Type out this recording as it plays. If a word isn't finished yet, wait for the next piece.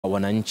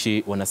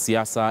Wananchi,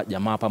 wanasiasa,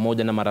 jamaa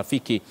pamoja na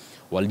marafiki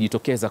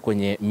walijitokeza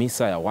kwenye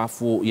misa ya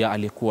wafu ya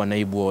aliyekuwa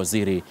naibu wa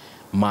waziri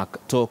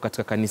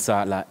katika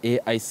kanisa la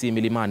AIC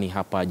Milimani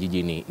hapa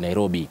jijini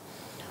Nairobi.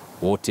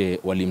 Wote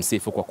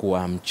walimsifu kwa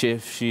kuwa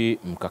mcheshi,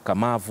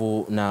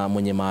 mkakamavu na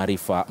mwenye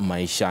maarifa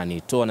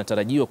maishani.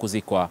 Anatarajiwa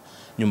kuzikwa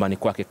nyumbani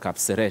kwake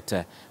Kapseret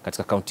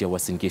katika kaunti ya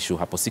Uasin Gishu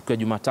hapo siku ya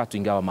Jumatatu,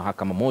 ingawa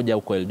mahakama moja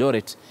huko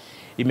Eldoret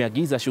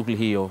imeagiza shughuli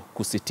hiyo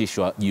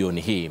kusitishwa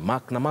jioni hii.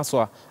 Mark na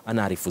Maswa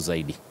anaarifu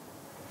zaidi.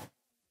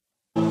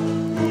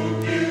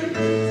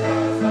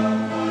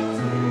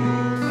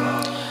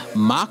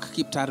 Mark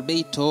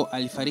Kiptarbeito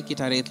alifariki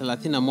tarehe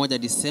 31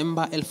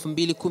 Disemba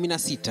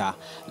 2016,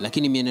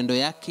 lakini mienendo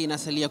yake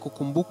inasalia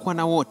kukumbukwa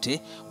na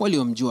wote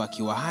waliomjua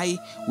akiwa hai,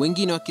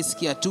 wengine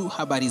wakisikia tu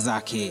habari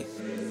zake.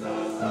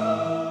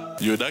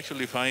 You would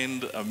actually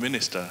find a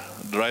minister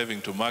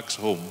driving to Mark's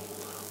home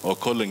or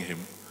calling him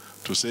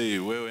to say,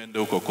 wewe ende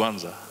huko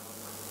kwanza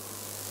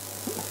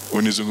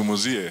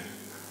unizungumuzie,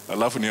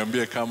 alafu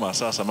niambie kama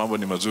sasa mambo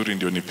ni mazuri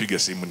ndio nipige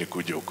simu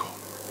nikuje huko.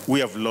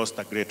 We have lost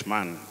a great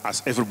man,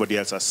 as everybody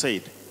else has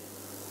said.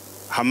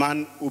 A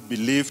man who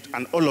believed,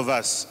 and all of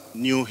us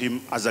knew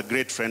him as a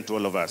great friend to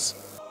all of us.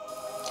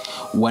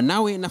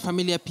 Wanawe na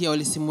familia pia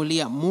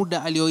walisimulia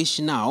muda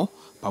alioishi nao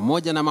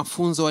pamoja na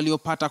mafunzo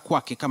waliopata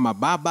kwake kama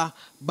baba,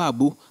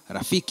 babu,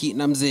 rafiki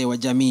na mzee wa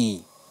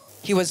jamii.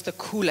 He was the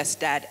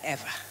coolest dad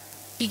ever.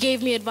 He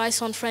gave me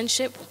advice on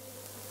friendship,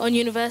 on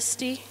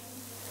university.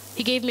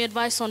 He gave me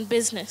advice on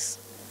business.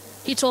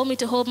 He told me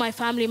to hold my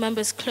family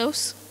members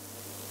close.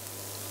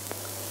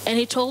 And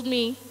he told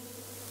me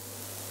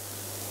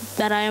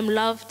that I am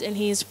loved and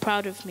he is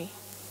proud of me.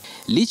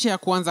 Licha ya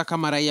kuanza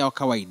kama raia wa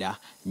kawaida,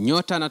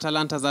 nyota na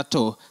talanta za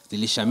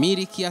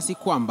zilishamiri kiasi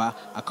kwamba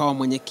akawa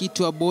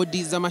mwenyekiti wa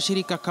bodi za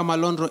mashirika kama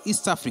Londro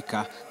East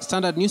Africa,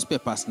 Standard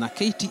Newspapers na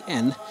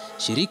KTN,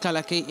 shirika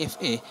la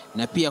KFA,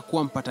 na pia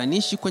kuwa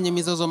mpatanishi kwenye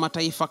mizozo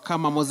mataifa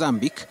kama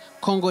Mozambique,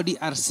 Congo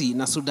DRC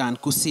na Sudan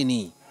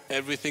Kusini.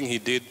 Everything he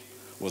did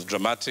was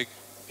dramatic,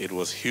 it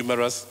was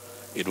humorous,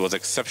 it was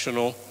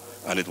exceptional,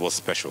 and it was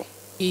special.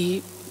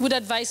 He would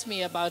advise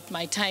me about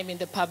my time in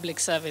the public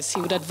service. He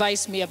would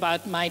advise me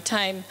about my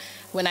time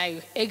when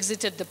I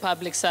exited the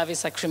public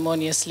service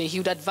acrimoniously. He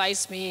would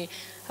advise me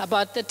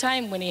about the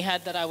time when he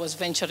heard that I was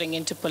venturing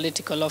into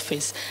political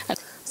office.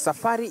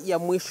 Safari ya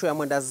mwisho ya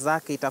mwenda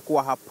zake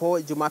itakuwa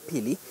hapo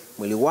Jumapili,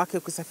 mwili wake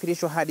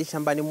kusafirishwa hadi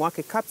shambani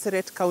mwake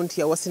Kapseret, kaunti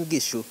ya Uasin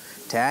Gishu,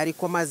 tayari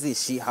kwa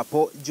mazishi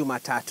hapo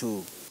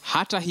Jumatatu.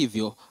 Hata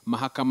hivyo,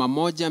 mahakama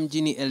moja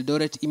mjini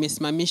Eldoret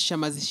imesimamisha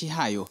mazishi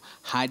hayo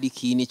hadi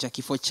kiini cha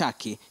kifo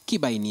chake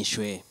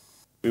kibainishwe.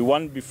 We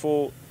want,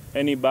 before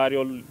any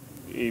burial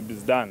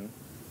is done,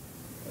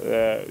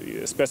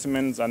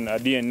 specimens and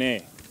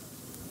DNA,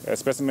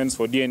 specimens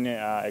for DNA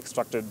are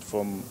extracted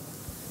from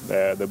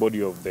the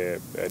body of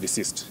the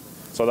deceased,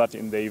 so that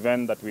in the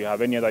event that we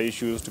have any other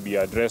issues to be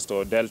addressed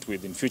or dealt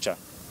with in future,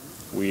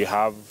 we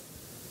have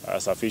a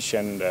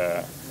sufficient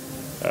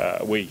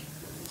way.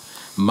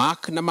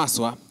 Mark na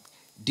Maswa,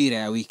 Dira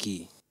ya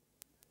Wiki.